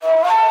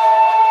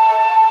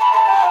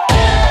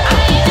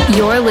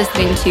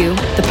listening to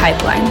The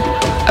Pipeline,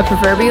 a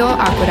proverbial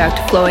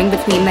aqueduct flowing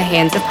between the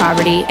hands of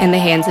poverty and the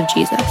hands of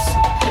Jesus.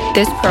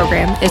 This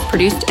program is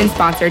produced and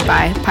sponsored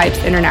by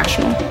Pipes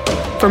International.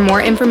 For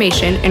more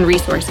information and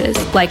resources,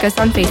 like us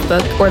on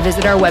Facebook or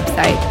visit our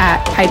website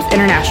at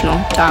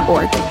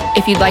pipesinternational.org.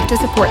 If you'd like to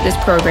support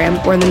this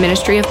program or the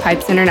Ministry of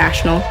Pipes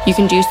International, you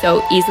can do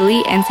so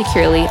easily and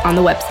securely on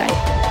the website.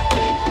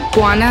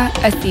 Bwana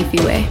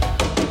Asifiwe.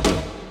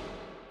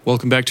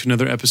 Welcome back to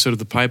another episode of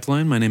The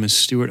Pipeline. My name is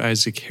Stuart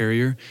Isaac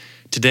Harrier.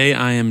 Today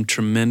I am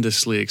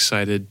tremendously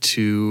excited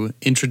to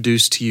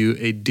introduce to you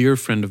a dear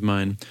friend of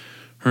mine.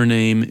 Her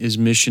name is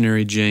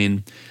Missionary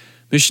Jane.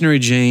 Missionary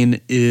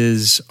Jane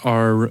is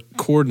our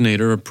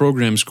coordinator, a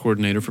programs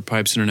coordinator for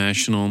Pipes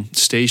International,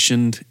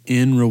 stationed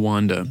in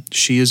Rwanda.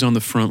 She is on the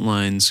front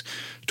lines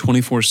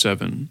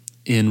 24/7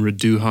 in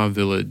Ruduha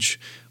Village,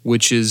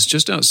 which is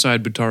just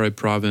outside Butare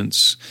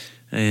province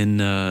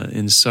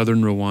in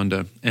southern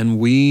Rwanda. And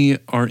we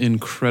are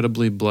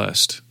incredibly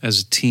blessed as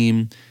a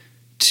team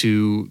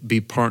to be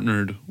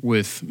partnered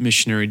with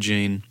Missionary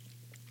Jane.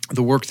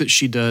 The work that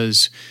she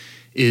does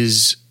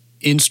is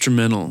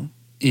instrumental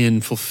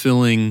in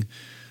fulfilling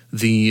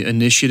the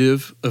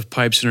initiative of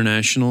Pipes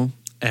International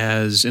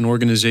as an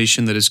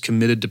organization that is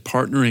committed to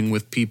partnering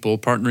with people,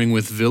 partnering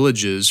with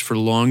villages for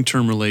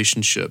long-term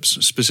relationships,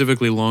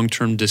 specifically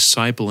long-term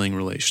discipling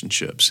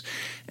relationships.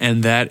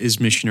 And that is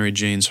Missionary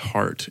Jane's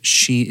heart.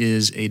 She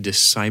is a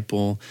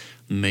disciple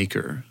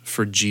maker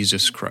for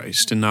Jesus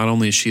Christ. And not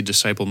only is she a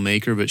disciple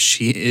maker, but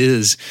she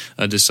is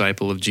a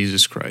disciple of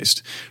Jesus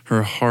Christ.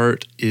 Her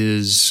heart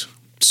is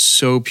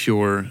so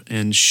pure,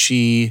 and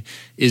she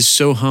is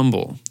so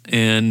humble.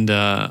 And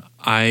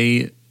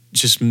I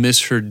just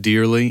miss her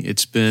dearly.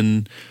 It's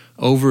been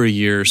over a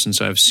year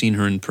since I've seen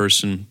her in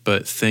person,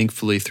 but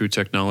thankfully through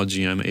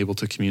technology, I'm able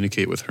to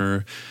communicate with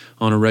her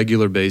on a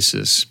regular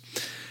basis.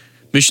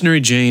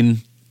 Missionary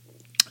Jane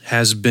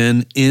has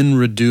been in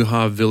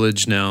Ruduha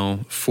Village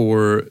now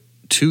for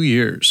 2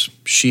 years.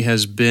 She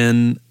has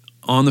been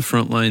on the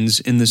front lines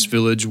in this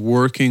village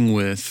working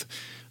with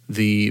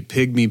the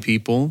Pygmy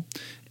people,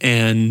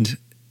 and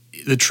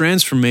the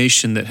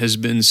transformation that has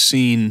been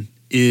seen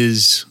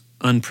is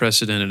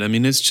unprecedented. I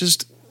mean, it's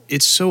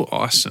so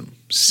awesome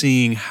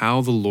seeing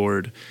how the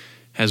Lord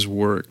has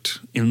worked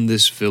in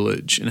this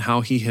village and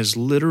how he has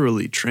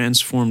literally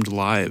transformed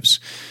lives.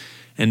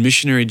 And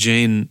Missionary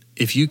Jane,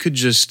 if you could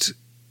just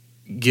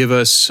give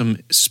us some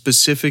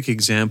specific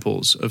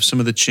examples of some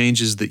of the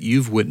changes that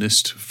you've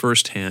witnessed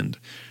firsthand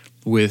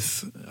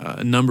with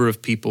a number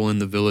of people in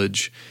the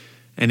village.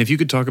 And if you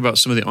could talk about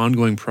some of the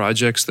ongoing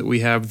projects that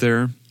we have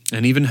there,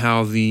 and even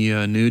how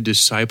the new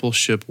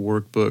discipleship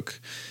workbook,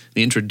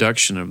 the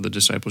introduction of the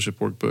discipleship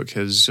workbook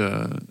has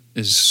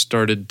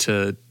started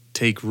to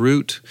take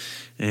root,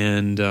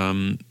 and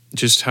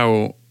just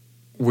how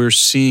we're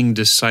seeing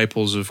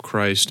disciples of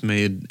Christ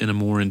made in a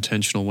more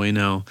intentional way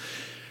now.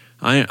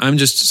 I'm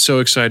just so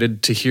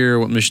excited to hear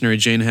what Missionary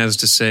Jane has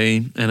to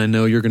say, and I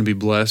know you're going to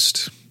be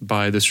blessed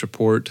by this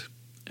report.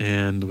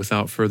 And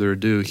without further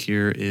ado,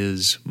 here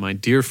is my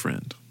dear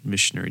friend,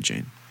 Missionary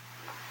Jane.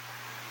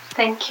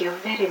 Thank you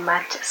very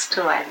much,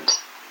 Stuart.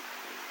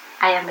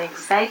 I am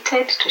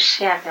excited to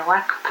share the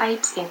work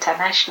Pipes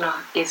International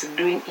is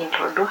doing in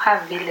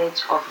Ruduha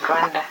Village of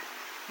Rwanda.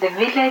 The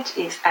village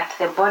is at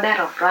the border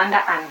of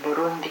Rwanda and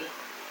Burundi.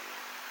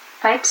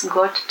 Pipes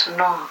got to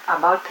know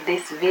about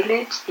this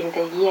village in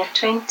the year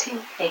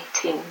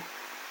 2018.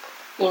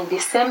 In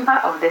December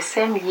of the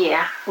same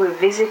year, we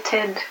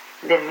visited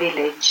the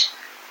village.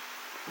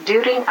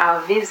 During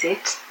our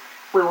visit,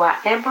 we were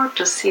able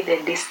to see the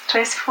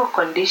distressful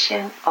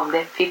condition of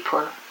the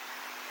people,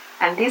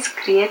 and this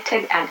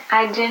created an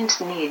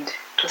urgent need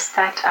to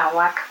start our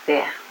work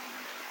there.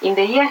 In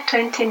the year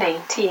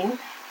 2019,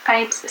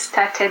 Pipes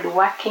started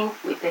working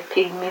with the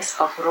Pygmies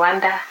of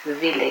Rwanda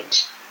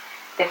Village.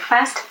 The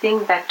first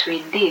thing that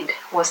we did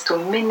was to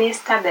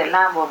minister the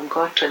love of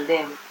God to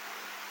them.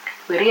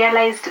 We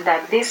realized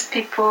that these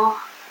people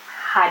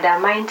had a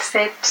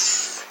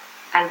mindset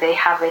and they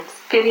have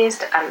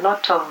experienced a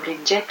lot of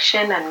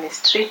rejection and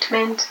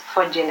mistreatment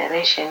for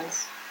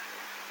generations.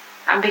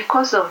 And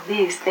because of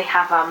this, they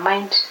have a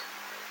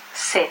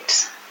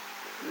mindset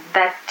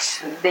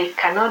that they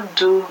cannot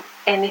do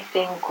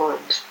anything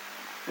good.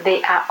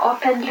 They are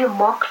openly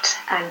mocked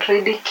and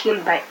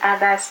ridiculed by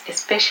others,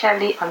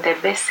 especially on the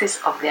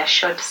basis of their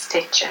short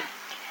stature.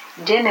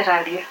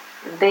 Generally,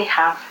 they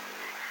have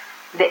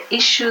the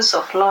issues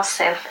of low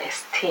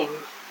self-esteem.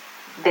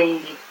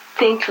 They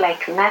think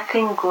like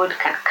nothing good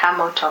can come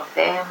out of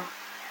them.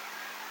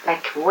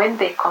 Like when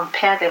they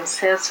compare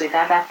themselves with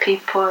other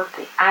people,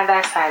 the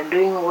others are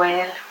doing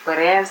well,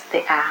 whereas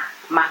they are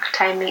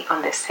mark-timing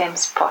on the same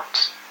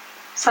spot.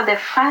 So the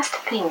first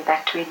thing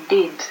that we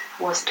did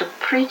was to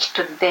preach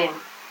to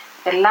them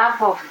the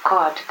love of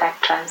God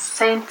that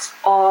transcends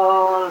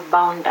all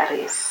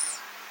boundaries,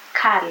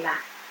 color,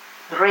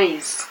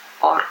 race,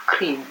 or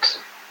creed.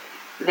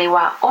 They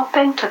were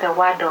open to the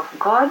word of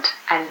God,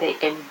 and they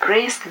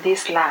embraced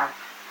this love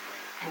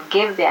and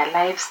gave their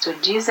lives to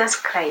Jesus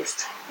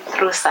Christ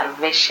through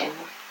salvation.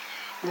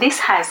 This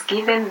has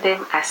given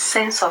them a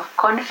sense of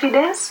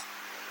confidence,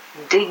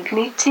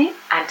 dignity,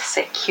 and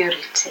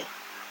security.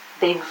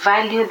 They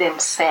value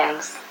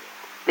themselves.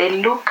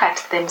 They look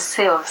at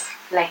themselves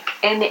like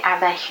any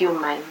other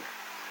human.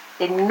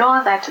 They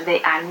know that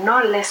they are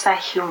no lesser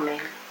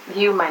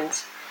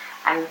humans,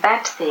 and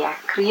that they are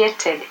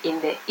created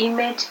in the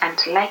image and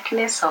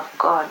likeness of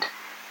God,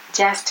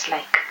 just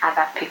like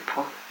other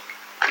people.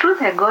 Through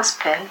the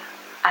gospel,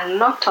 a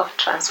lot of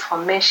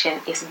transformation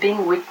is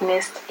being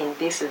witnessed in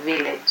this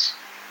village.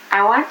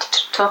 I want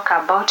to talk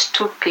about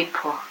two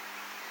people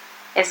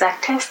as a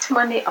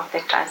testimony of the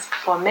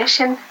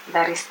transformation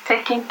that is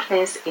taking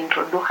place in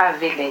Ruduha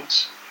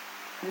Village.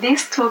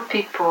 These two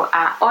people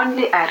are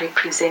only a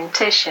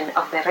representation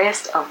of the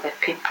rest of the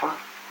people.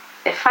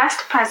 The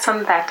first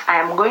person that I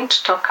am going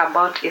to talk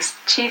about is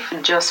Chief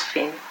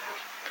Josephine.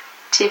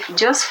 Chief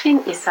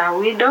Josephine is a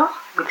widow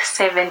with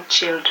 7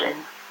 children.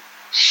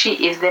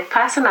 She is the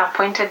person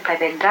appointed by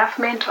the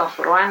government of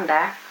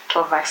Rwanda to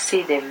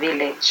oversee the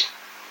village.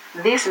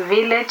 This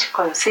village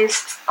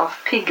consists of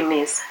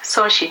Pygmies,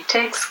 so she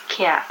takes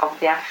care of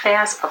the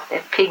affairs of the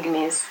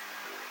Pygmies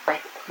by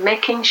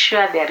making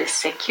sure there is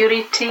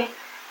security,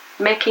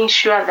 making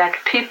sure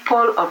that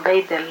people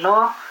obey the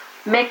law,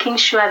 making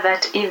sure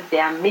that if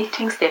there are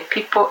meetings, the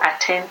people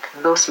attend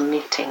those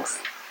meetings.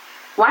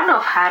 One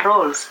of her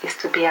roles is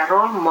to be a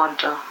role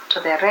model to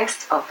the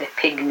rest of the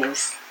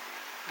Pygmies.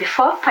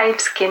 Before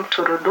Pipes came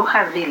to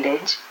Ruduha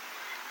Village,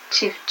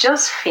 Chief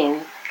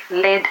Josephine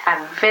led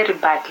a very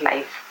bad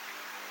life.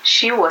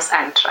 She was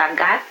a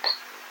drunkard,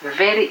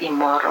 very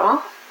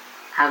immoral,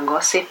 a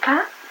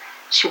gossiper.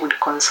 She would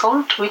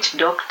consult witch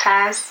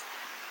doctors.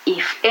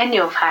 If any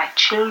of her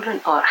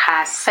children or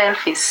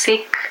herself is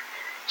sick,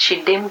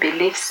 she didn't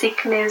believe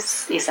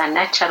sickness is a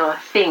natural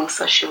thing,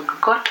 so she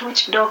would go to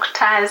witch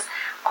doctors,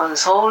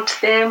 consult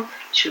them,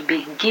 she would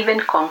be given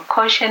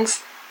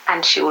concoctions,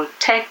 and she would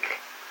take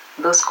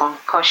those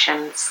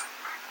concoctions,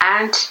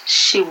 and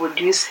she would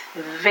use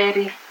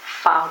very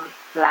foul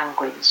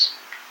language.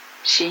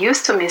 She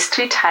used to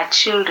mistreat her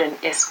children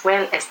as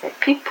well as the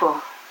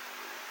people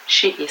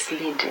she is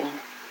leading.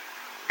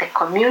 The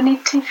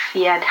community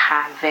feared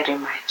her very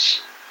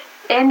much.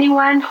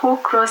 Anyone who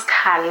crossed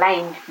her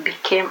line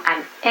became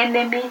an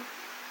enemy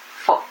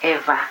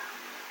forever.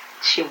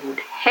 She would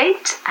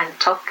hate and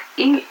talk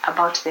ill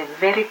about the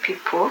very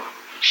people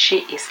she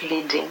is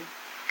leading.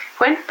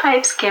 When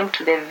Pipes came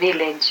to the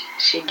village,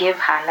 she gave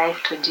her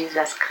life to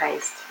Jesus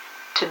Christ.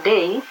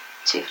 Today,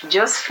 Chief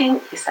Josephine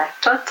is a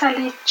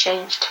totally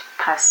changed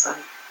person.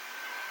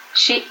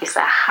 She is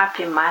a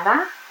happy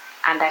mother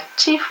and a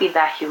chief with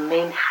a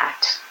humane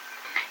heart.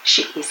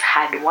 She is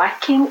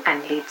hardworking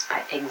and leads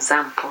by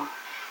example.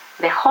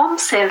 The home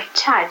cell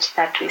church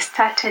that we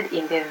started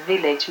in the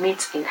village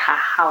meets in her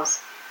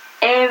house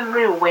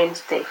every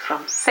Wednesday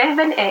from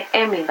 7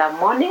 a.m. in the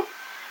morning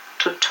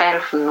to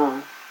 12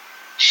 noon.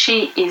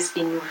 She is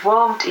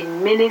involved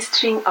in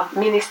ministering of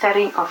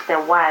the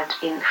word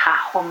in her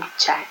home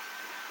church,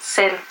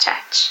 cell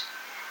church.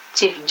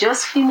 Chief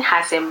Josephine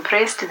has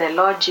embraced the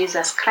Lord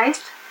Jesus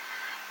Christ,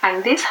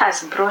 and this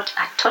has brought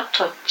a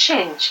total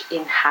change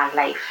in her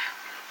life.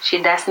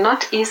 She does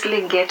not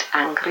easily get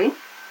angry.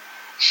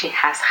 She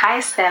has high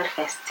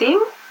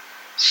self-esteem.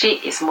 She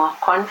is more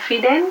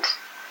confident.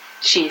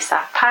 She is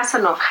a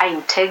person of high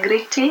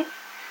integrity.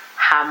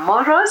 Her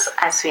morals,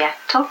 as we are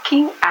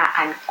talking, are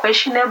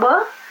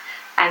unquestionable,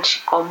 and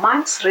she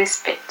commands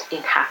respect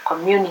in her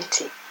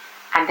community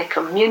and the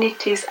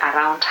communities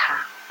around her.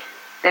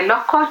 The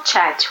local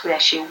church where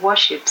she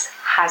worships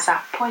has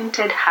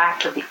appointed her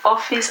to the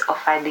office of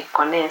a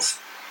deaconess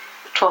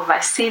to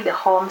oversee the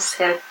home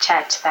cell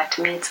church that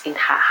meets in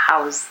her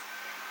house.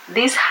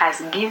 This has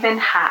given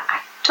her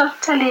a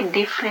totally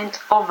different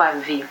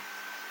overview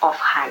of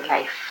her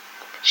life.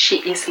 She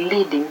is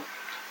leading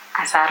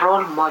as a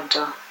role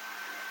model,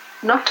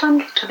 not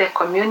only to the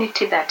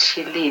community that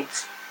she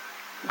leads,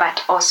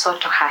 but also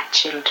to her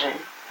children.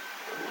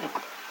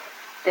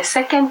 The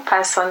second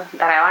person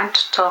that I want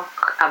to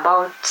talk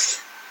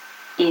about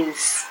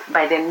is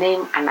by the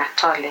name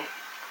Anatole.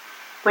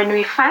 When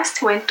we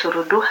first went to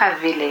Ruduha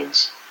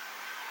Village,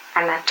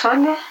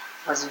 Anatole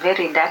was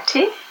very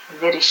dirty,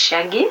 very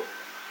shaggy,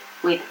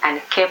 with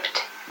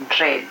unkempt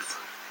dreads.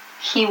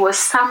 He was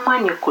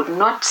someone you could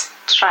not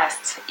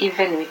trust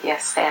even with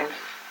yourself.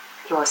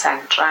 He was a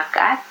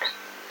drunkard,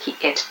 he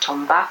ate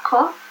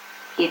tobacco,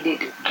 he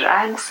did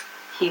drugs,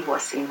 he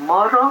was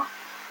immoral,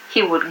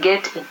 he would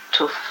get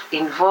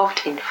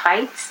involved in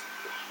fights.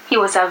 He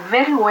was a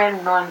very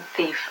well-known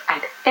thief,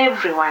 and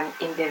everyone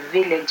in the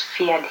village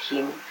feared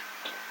him.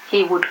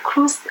 He would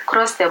cross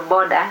the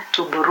border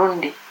to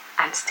Burundi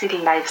and steal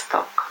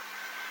livestock,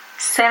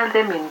 sell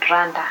them in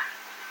Rwanda,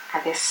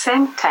 at the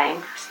same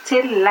time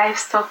steal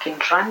livestock in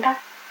Rwanda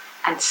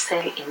and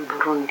sell in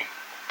Burundi.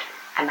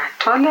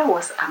 Anatole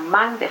was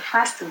among the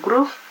first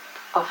group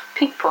of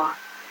people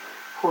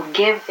who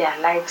gave their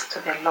lives to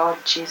the Lord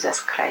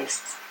Jesus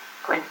Christ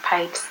when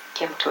Pipes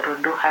came to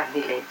Ruduha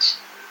Village.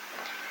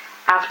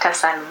 After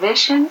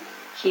salvation,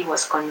 he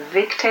was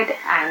convicted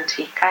and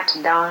he cut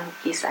down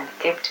his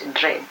unkept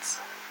dreads.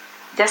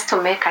 Just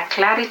to make a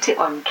clarity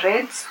on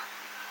dreads,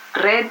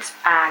 dreads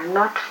are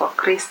not for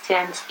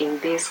Christians in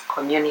this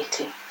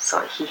community.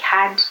 So he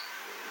had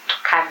to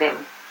cut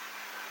them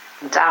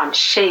down,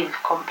 shave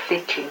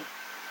completely.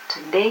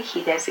 Today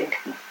he doesn't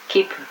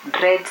keep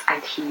dreads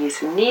and he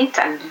is neat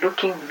and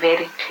looking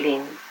very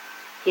clean.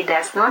 He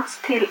does not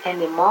steal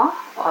anymore,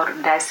 nor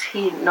does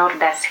he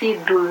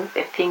do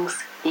the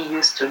things he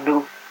used to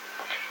do.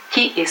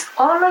 He is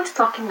always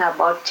talking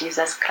about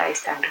Jesus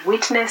Christ and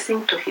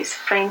witnessing to his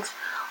friends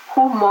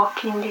who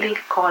mockingly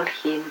call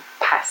him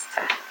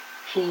pastor.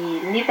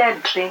 He neither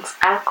drinks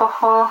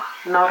alcohol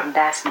nor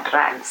does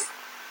drugs.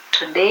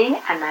 Today,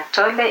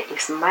 Anatole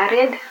is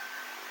married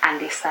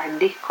and is a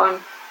deacon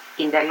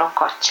in the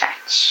local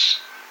church.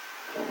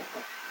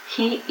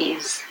 He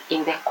is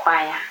in the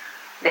choir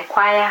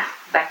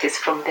that is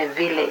from the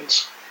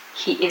village.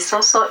 He is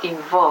also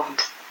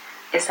involved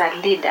as a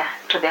leader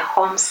to the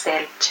home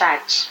cell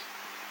church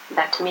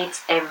that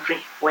meets every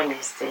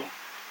Wednesday.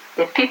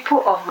 The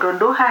people of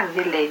Ruduha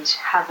Village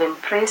have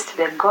embraced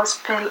the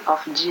gospel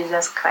of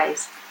Jesus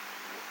Christ.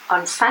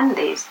 On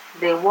Sundays,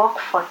 they walk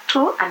for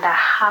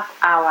 2.5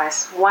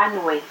 hours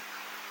one way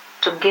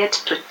to get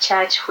to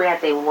church where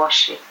they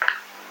worship.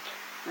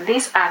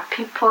 These are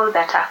people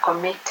that are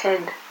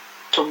committed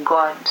to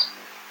God,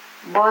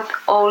 both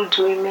old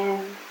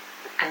women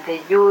and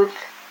the youth.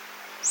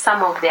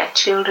 Some of their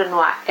children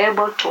were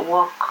able to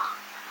walk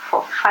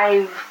for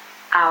 5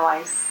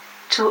 hours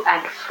to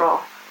and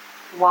fro,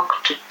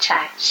 walk to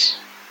church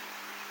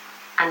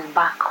and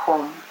back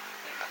home.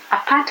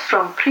 Apart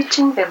from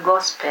preaching the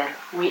gospel,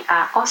 we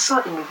are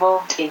also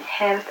involved in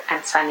health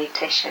and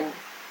sanitation.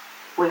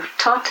 We've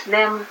taught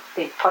them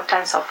the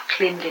importance of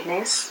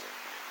cleanliness,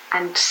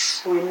 and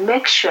we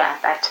make sure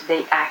that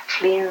they are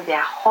clean,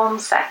 their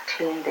homes are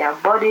clean, their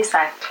bodies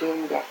are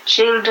clean, their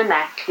children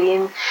are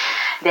clean,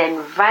 the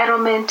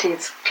environment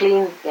is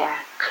clean, their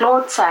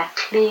clothes are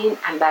clean,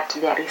 and that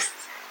there is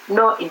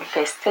no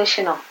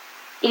infestation of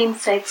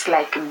insects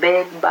like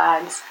bed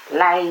bugs,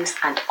 lice,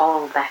 and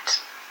all that.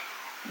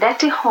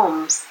 Dirty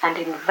homes and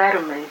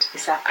environment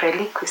is a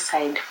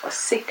prerequisite for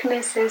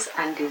sicknesses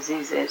and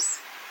diseases.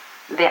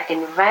 Their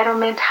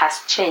environment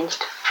has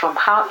changed from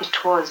how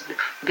it was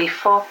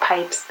before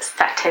pipes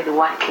started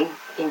working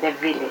in the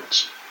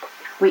village.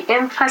 We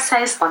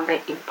emphasize on the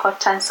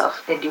importance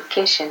of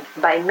education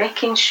by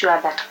making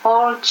sure that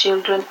all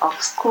children of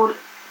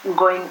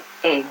school-going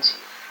age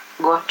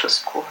go to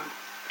school.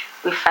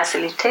 We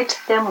facilitate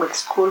them with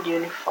school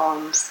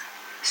uniforms,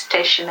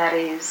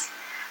 stationaries,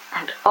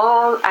 and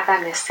all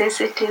other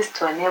necessities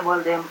to enable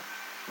them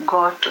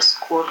go to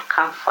school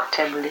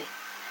comfortably.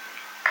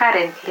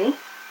 Currently,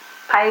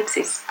 Pipes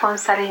is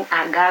sponsoring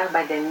a girl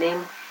by the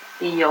name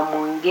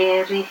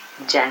Missionary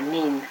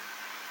Jane.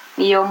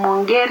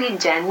 Missionary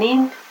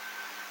Jane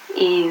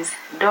is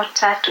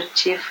daughter to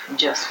Chief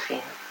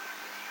Josephine.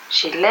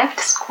 She left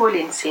school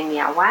in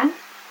Senior 1,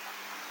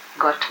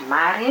 got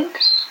married,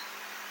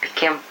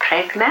 became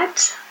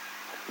pregnant,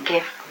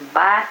 gave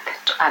birth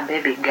to a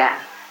baby girl.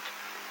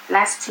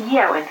 Last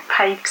year when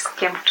Pipes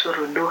came to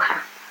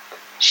Ruduha,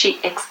 she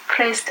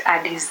expressed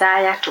a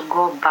desire to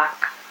go back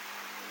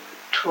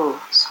to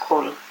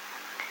school.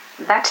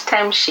 That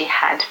time she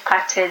had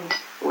parted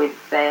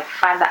with the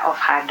father of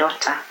her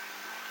daughter.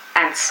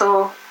 And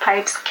so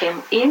Pipes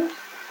came in.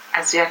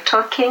 As we are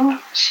talking,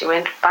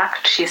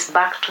 she's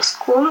back to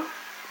school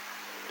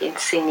in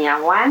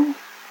Senior 1.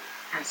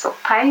 And so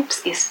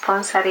Pipes is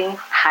sponsoring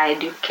her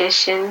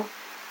education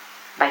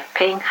by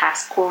paying her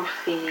school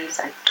fees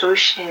and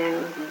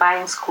tuition,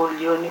 buying school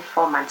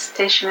uniform and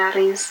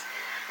stationaries,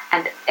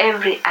 and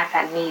every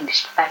other need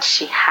that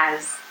she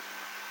has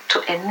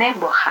to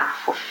enable her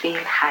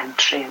fulfill her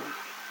dream.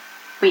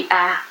 We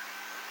are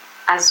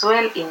as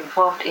well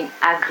involved in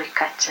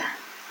agriculture.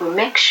 We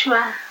make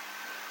sure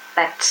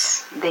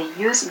that they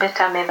use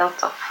better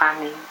methods of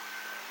farming.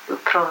 We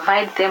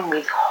provide them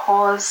with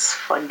hoes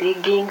for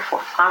digging, for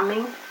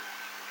farming,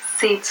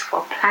 seeds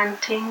for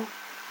planting,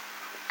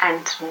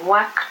 and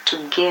work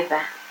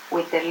together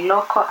with the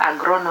local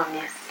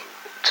agronomists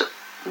to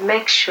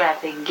make sure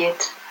they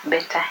get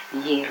better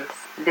yields.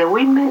 The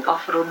women of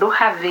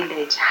Ruduha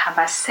Village have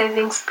a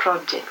savings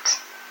project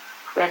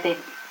where they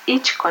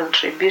each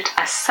contribute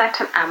a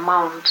certain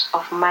amount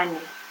of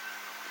money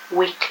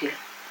weekly.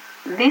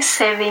 These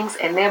savings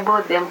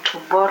enable them to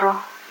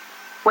borrow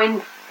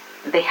when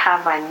they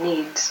have a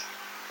need,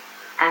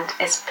 and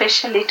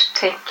especially to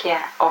take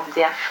care of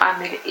their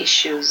family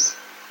issues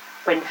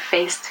when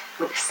faced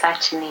with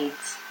such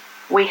needs.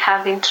 We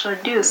have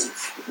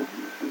introduced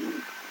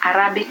a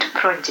rabbit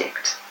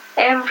project.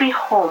 Every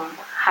home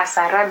has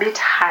a rabbit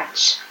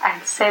hatch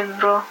and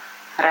several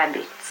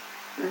rabbits.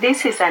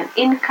 This is an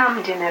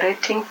income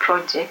generating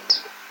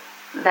project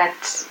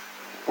that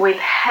will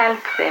help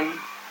them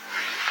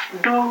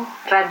do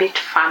rabbit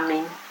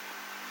farming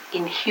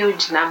in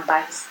huge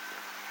numbers.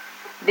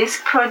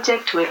 This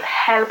project will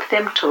help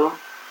them to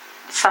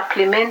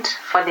supplement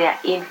for their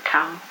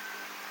income.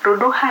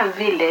 Ruduha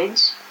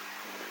Village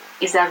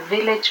is a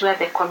village where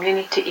the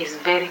community is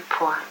very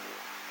poor.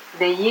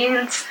 The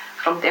yields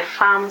from the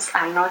farms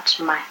are not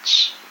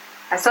much.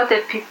 And so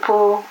the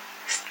people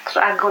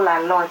struggle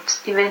a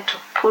lot even to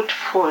put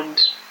food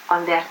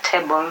on their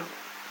table.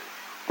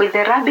 With the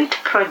rabbit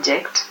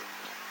project,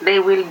 they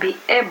will be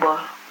able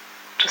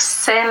to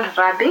sell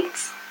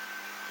rabbits,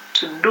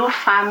 to do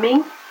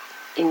farming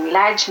in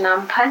large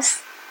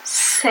numbers,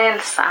 sell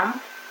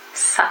some,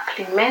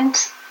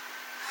 supplement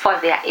for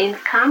their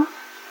income,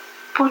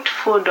 put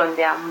food on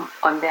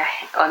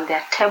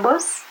their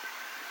tables,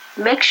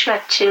 make sure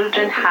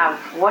children have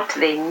what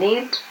they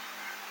need,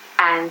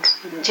 and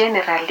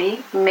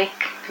generally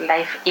make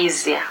life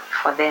easier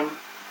for them.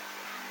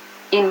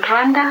 In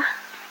Rwanda,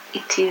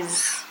 it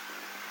is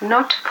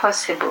not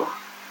possible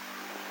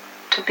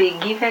to be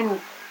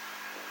given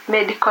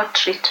medical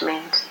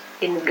treatment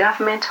in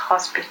government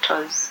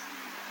hospitals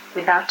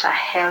without a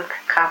health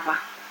cover.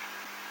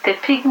 The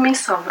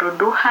Pygmies of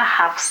Ruduha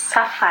have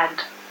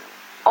suffered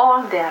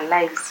all their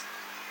lives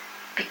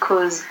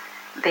because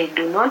they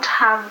do not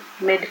have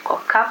medical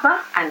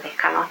cover and they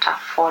cannot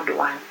afford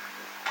one.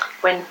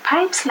 When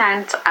Pipes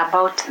learned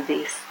about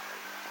this,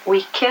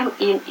 we came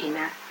in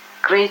a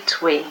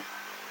great way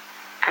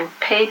and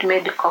paid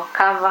medical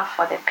cover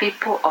for the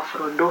people of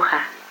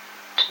Ruduha.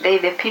 Today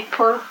the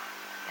people,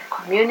 the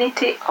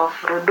community of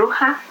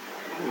Ruduha,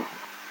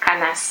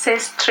 can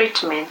access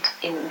treatment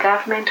in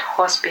government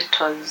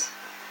hospitals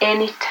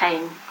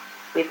anytime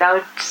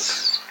without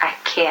a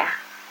care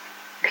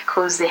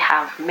because they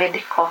have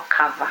medical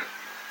cover.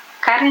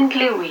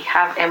 Currently, we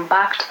have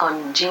embarked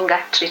on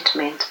Jinga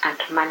treatment and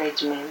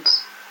management.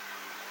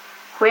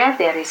 Where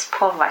there is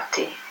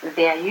poverty,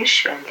 there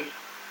usually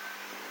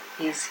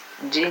is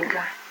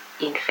Jinga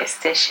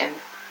infestation.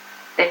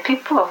 The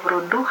people of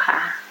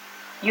Ruduha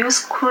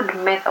use crude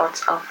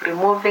methods of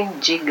removing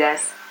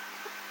jiggers,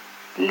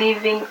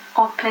 leaving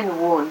open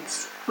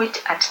wounds, which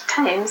at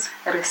times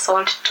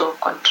result to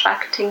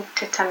contracting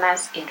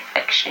tetanus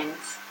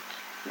infections.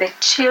 The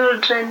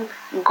children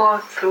go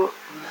through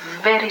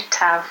very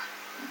tough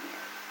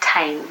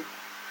time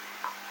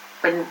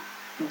when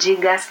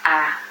jiggers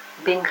are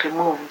being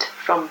removed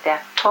from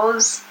their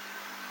toes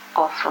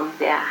or from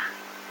their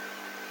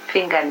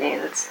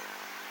fingernails.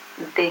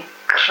 They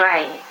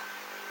cry.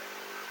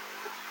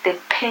 The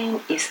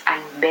pain is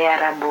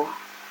unbearable.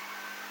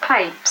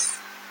 Pipes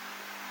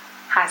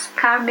has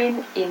come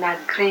in a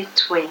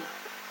great way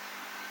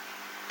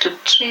to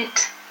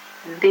treat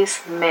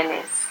this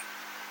menace.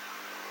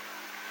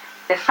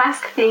 The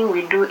first thing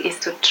we do is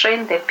to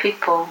train the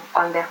people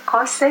on the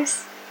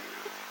causes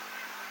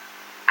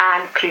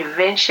and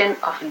prevention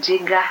of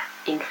jigger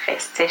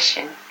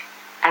infestation.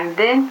 And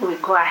then we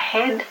go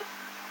ahead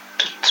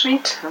to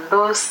treat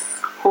those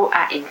who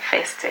are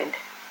infested.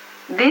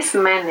 This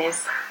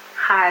menace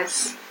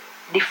has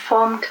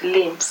deformed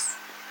limbs,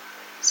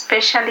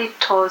 especially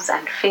toes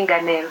and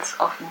fingernails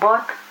of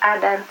both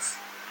adults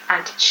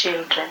and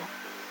children.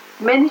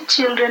 Many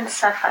children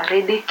suffer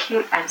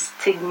ridicule and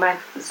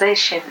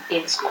stigmatization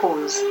in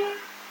schools.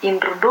 In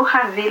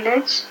Ruduha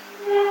Village,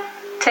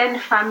 10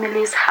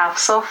 families have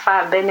so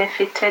far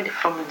benefited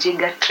from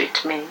jigger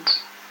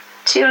treatment.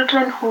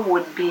 Children who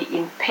would be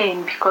in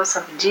pain because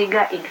of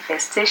jigger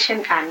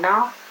infestation are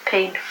now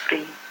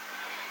pain-free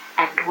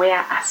and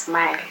wear a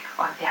smile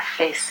on their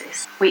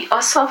faces. We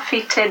also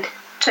fitted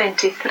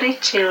 23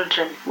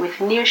 children with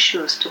new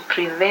shoes to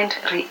prevent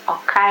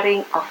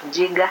reoccurring of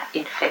jigger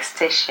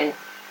infestation.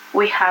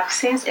 We have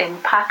since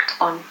embarked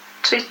on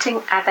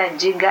treating other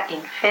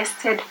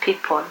jigger-infested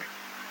people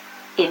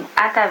in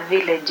other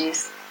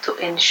villages to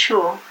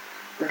ensure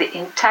the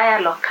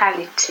entire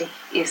locality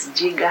is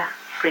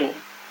jigger-free.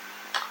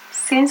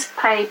 Since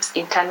Pipes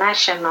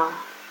International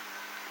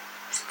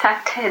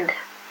started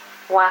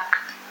work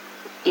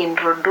in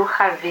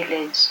Ruduha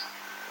Village,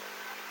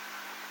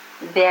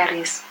 there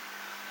is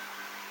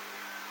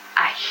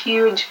a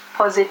huge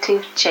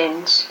positive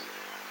change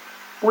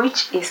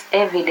which is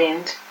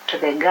evident to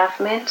the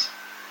government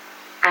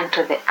and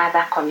to the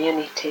other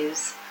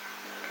communities.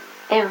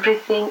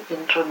 Everything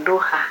in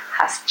Ruduha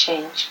has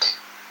changed.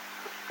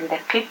 And the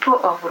people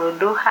of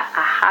Ruduha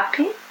are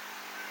happy.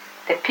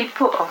 The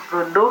people of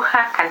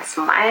Ruduha can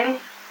smile.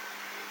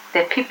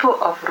 The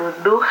people of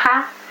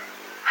Ruduha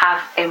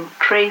have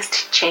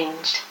embraced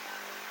change.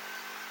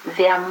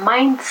 Their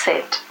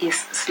mindset is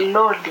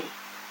slowly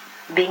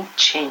being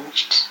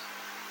changed.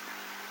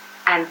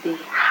 And they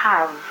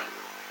have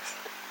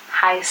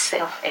high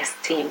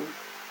self-esteem.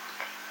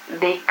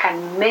 They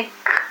can make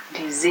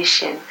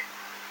decisions.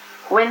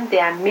 When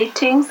there are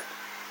meetings,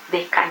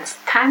 they can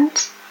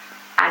stand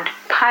and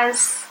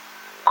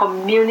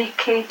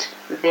communicate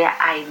their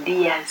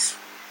ideas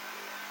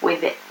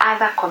with the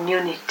other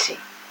community.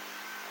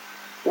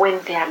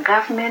 When there are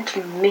government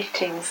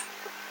meetings,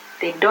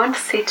 they don't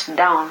sit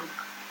down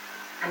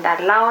and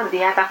allow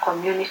the other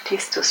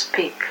communities to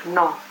speak.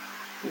 No,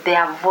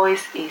 their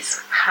voice is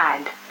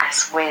heard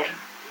as well.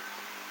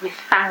 We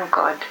thank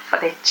God for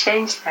the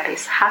change that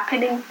is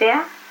happening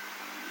there.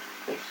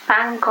 We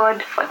thank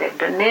God for the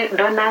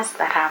donors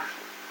that have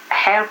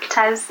helped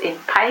us in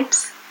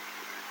pipes.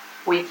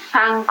 We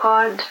thank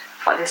God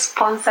for the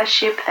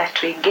sponsorship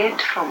that we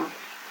get from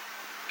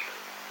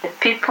the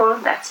people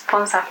that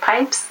sponsor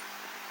pipes.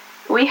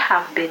 We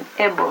have been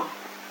able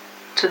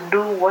to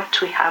do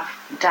what we have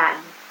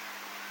done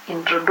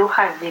in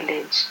Ruduha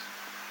Village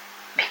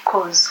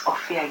because of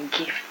your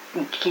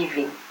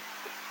giving.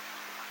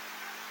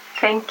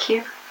 Thank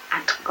you,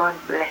 and God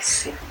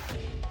bless you.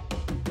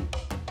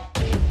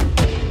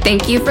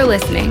 Thank you for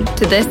listening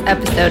to this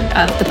episode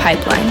of The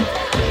Pipeline.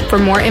 For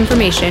more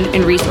information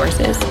and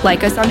resources,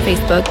 like us on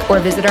Facebook or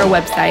visit our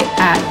website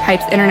at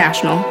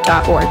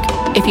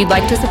pipesinternational.org. If you'd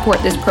like to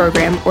support this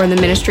program or the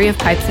Ministry of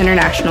Pipes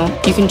International,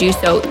 you can do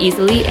so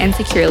easily and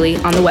securely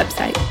on the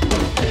website.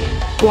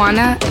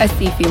 Bwana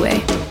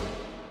Asifiwe.